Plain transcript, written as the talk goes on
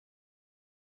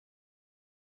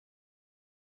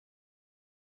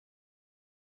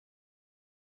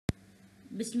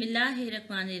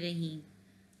Bismillahirrahmanirrahim.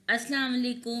 Assalamu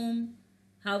alaikum.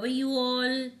 How are you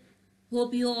all?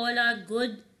 Hope you all are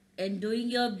good and doing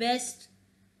your best.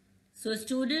 So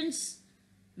students,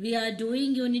 we are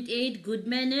doing Unit 8 Good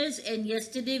Manners, and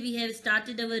yesterday we have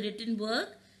started our written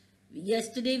work.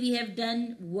 Yesterday we have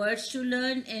done words to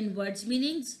learn and words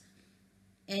meanings,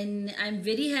 and I'm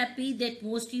very happy that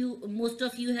most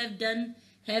of you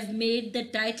have made the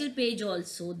title page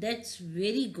also. That's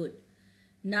very good.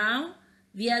 Now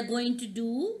we are going to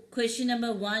do question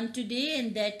number 1 today,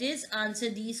 and that is answer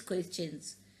these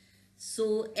questions.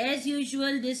 So as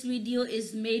usual, this video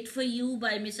is made for you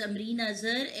by Miss Amreen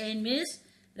Azhar and Miss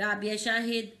Rabia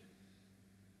Shahid.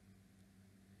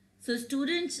 So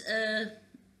students,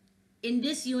 in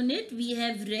this unit we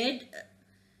have read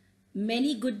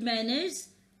many good manners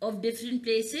of different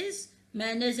places: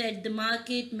 manners at the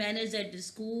market, manners at the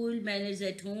school, manners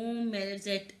at home, manners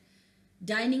at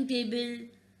dining table.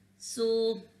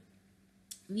 So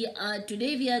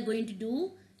today we are going to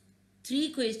do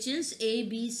 3 questions A,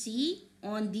 B, C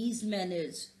on these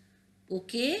manners.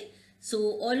 Okay, so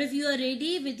all of you are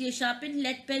ready with your sharpened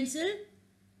lead pencil?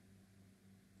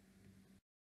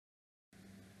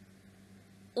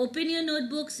 Open your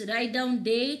notebooks, write down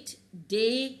date,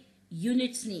 day,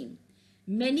 unit's name.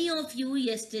 Many of you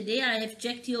yesterday, I have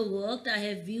checked your work, I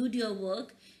have viewed your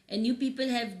work, and you people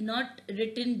have not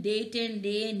written date and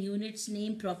day and unit's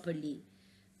name properly.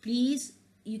 Please,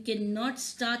 you cannot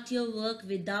start your work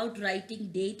without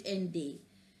writing date and day.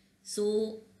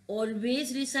 So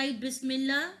always recite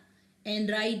Bismillah and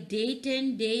write date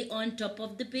and day on top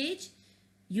of the page,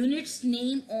 unit's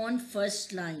name on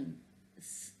first line.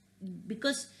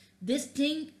 Because this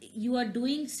thing you are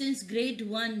doing since grade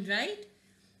 1, right?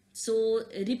 So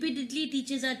repeatedly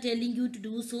teachers are telling you to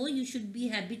do so. You should be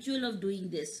habitual of doing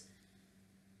this.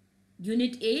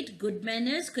 Unit 8, Good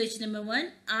Manners, question number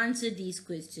 1, answer these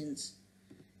questions.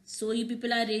 So you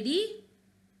people are ready?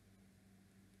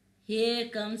 Here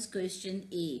comes question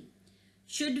A.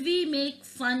 Should we make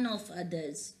fun of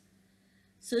others?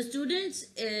 So students,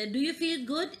 do you feel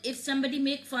good if somebody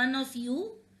make fun of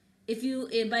you? If you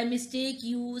by mistake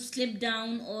you slip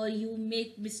down or you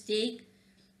make mistake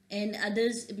and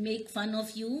others make fun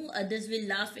of you, others will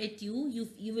laugh at you,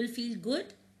 you will feel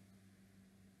good?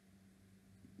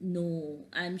 No,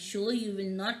 I'm sure you will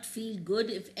not feel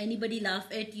good if anybody laugh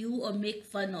at you or make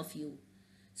fun of you.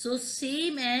 So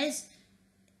same as,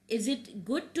 is it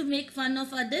good to make fun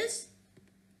of others?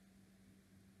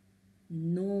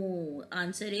 No.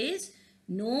 Answer is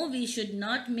no, we should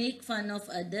not make fun of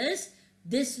others.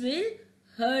 This will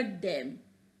hurt them.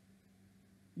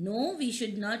 No, we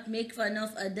should not make fun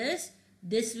of others.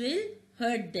 This will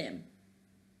hurt them.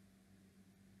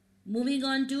 Moving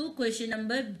on to question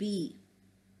number B.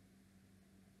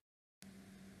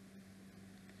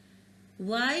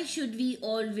 Why should we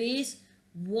always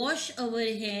wash our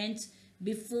hands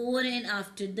before and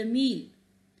after the meal?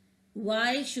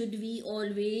 Why should we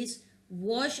always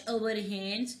wash our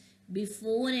hands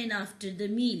before and after the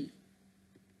meal?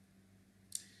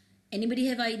 Anybody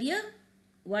have idea?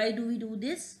 Why do we do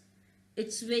this?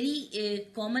 It's very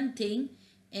common thing,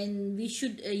 and we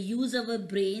should use our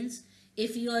brains.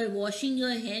 If you are washing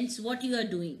your hands, what you are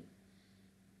doing?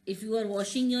 If you are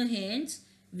washing your hands,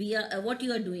 what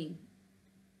you are doing?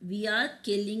 We are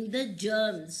killing the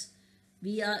germs.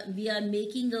 We are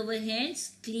making our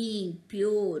hands clean,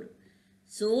 pure.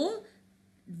 So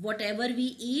whatever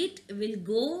we eat will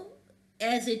go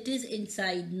as it is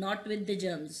inside, not with the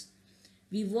germs.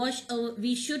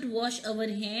 We should wash our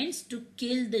hands to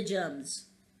kill the germs.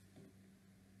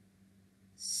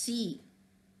 C.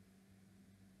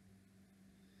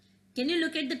 Can you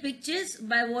look at the pictures?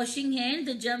 By washing hands,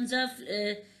 the germs are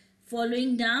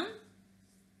following down.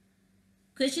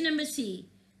 Question number C.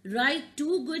 Write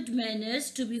 2 good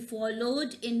manners to be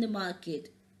followed in the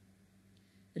market.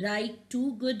 Write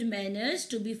 2 good manners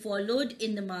to be followed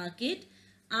in the market.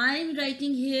 I am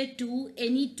writing here 2,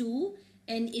 any 2,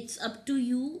 and it's up to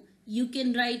you. You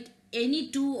can write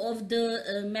any 2 of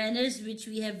the manners which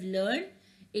we have learned.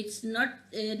 It's not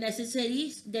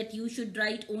necessary that you should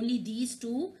write only these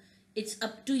 2. It's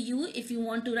up to you. If you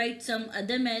want to write some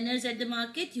other manners at the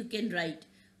market, you can write.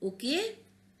 Okay?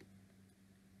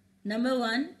 Number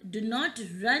 1, do not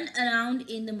run around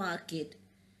in the market.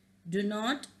 Do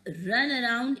not run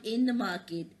around in the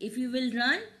market. If you will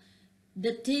run,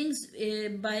 the things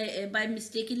by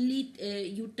mistakenly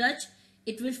you touch,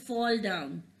 it will fall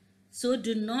down. So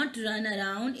do not run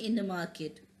around in the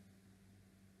market.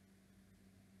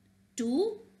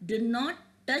 2, do not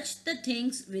touch the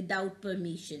things without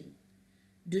permission.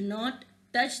 Do not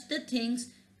touch the things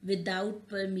without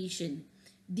permission.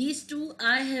 These two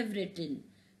I have written.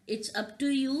 It's up to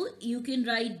you. You can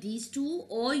write these two,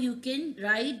 or you can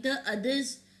write the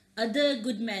other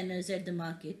good manners at the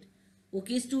market.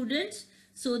 Okay, students?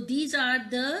 So these are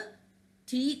the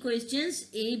three questions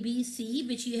A, B, C,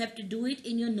 which you have to do it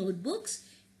in your notebooks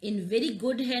in very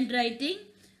good handwriting.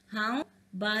 How?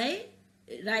 By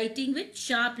writing with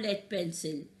sharp lead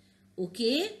pencil.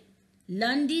 Okay?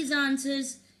 Learn these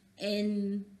answers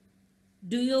and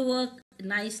do your work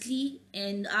nicely,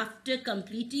 and after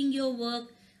completing your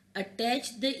work,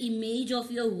 attach the image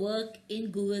of your work in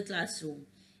Google Classroom.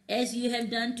 As you have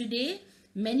done today,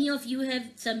 many of you have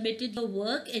submitted your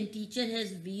work and teacher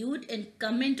has viewed and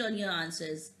comment on your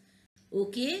answers.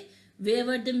 Okay,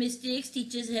 wherever the mistakes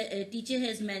teacher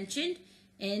has mentioned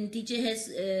and teacher has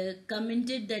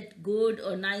commented that good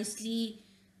or nicely.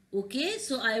 Okay,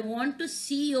 so I want to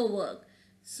see your work.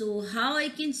 So how I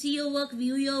can see your work,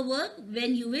 view your work?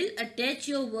 When you will attach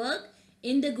your work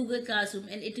in the Google Classroom,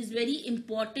 and it is very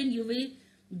important, you will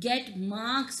get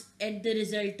marks at the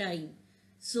result time.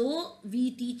 So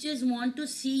we teachers want to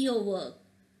see your work.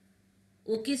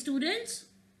 Okay, students?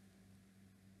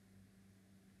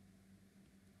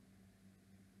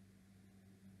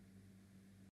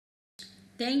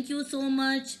 Thank you so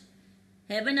much.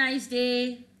 Have a nice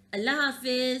day. Allah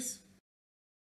Hafiz.